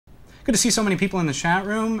Good to see so many people in the chat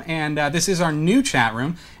room, and this is our new chat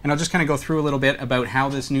room, and I'll just kind of go through a little bit about how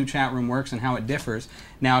this new chat room works and how it differs.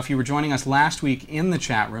 Now, if you were joining us last week in the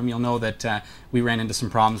chat room, you'll know that we ran into some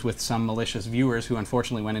problems with some malicious viewers who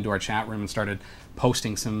unfortunately went into our chat room and started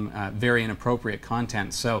posting some very inappropriate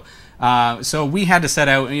content. So we had to set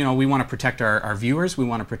out, we want to protect our viewers, we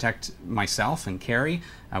want to protect myself and Carrie,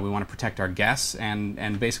 we want to protect our guests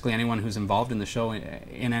and basically anyone who's involved in the show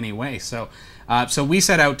in any way. So we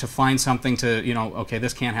set out to find something to, okay,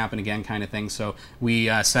 this can't happen again kind of thing. So we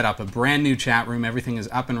set up a brand new chat room. Everything is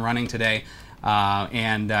up and running today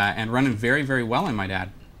and running very, very well, I might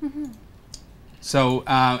add. Mm-hmm. So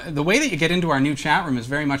the way that you get into our new chat room is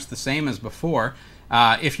very much the same as before.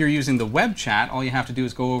 If you're using the web chat, all you have to do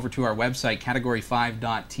is go over to our website,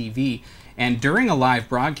 Category5.tv, and during a live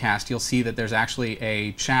broadcast, you'll see that there's actually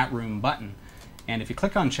a chat room button. And if you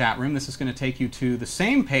click on chat room, this is going to take you to the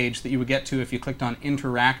same page that you would get to if you clicked on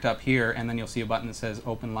interact up here, and then you'll see a button that says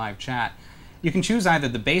open live chat. You can choose either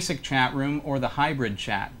the basic chat room or the hybrid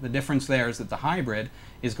chat. The difference there is that the hybrid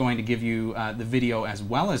is going to give you the video as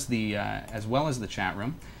well as the chat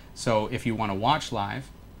room. So if you want to watch live,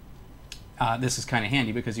 this is kind of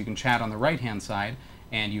handy because you can chat on the right-hand side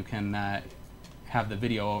and you can have the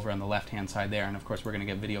video over on the left-hand side there. And of course, we're going to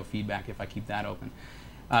get video feedback if I keep that open.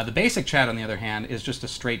 The basic chat, on the other hand, is just a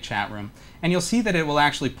straight chat room. And you'll see that it will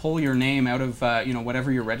actually pull your name out of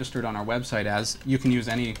whatever you're registered on our website as. You can use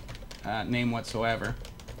any name whatsoever.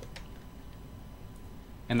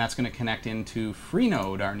 And that's going to connect into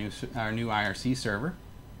Freenode, our new IRC server.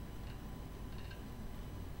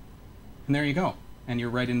 And there you go. And you're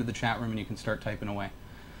right into the chat room and you can start typing away.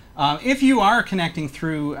 If you are connecting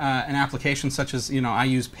through an application such as, I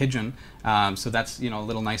use Pigeon, so that's, a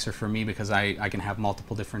little nicer for me because I can have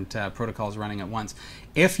multiple different protocols running at once.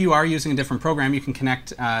 If you are using a different program, you can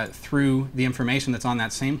connect through the information that's on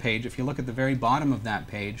that same page. If you look at the very bottom of that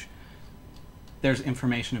page, there's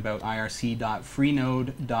information about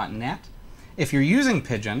irc.freenode.net. If you're using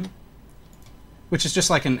Pigeon, which is just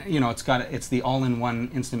like it's the all-in-one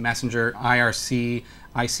instant messenger, IRC,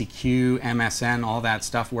 ICQ, MSN, all that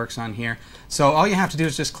stuff works on here. So all you have to do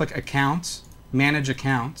is just click Accounts, Manage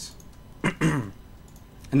Accounts, and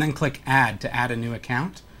then click Add to add a new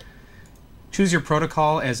account. Choose your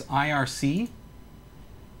protocol as IRC.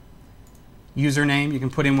 Username, you can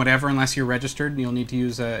put in whatever unless you're registered. You'll need to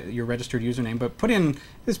use your registered username, but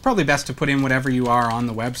it's probably best to put in whatever you are on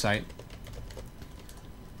the website.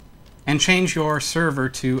 And change your server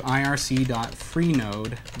to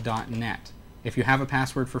irc.freenode.net. If you have a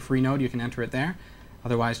password for Freenode, you can enter it there.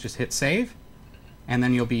 Otherwise, just hit save, and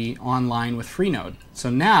then you'll be online with Freenode. So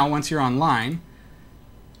now, once you're online,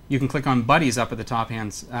 you can click on Buddies up at the top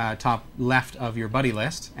left of your buddy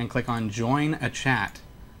list, and click on Join a Chat.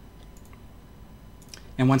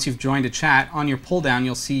 And once you've joined a chat, on your pull down,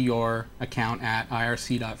 you'll see your account at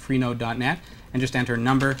irc.freenode.net, and just enter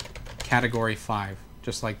number category 5.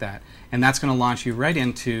 Just like that. And that's going to launch you right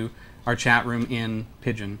into our chat room in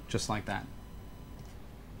Pigeon, just like that. A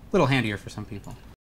little handier for some people.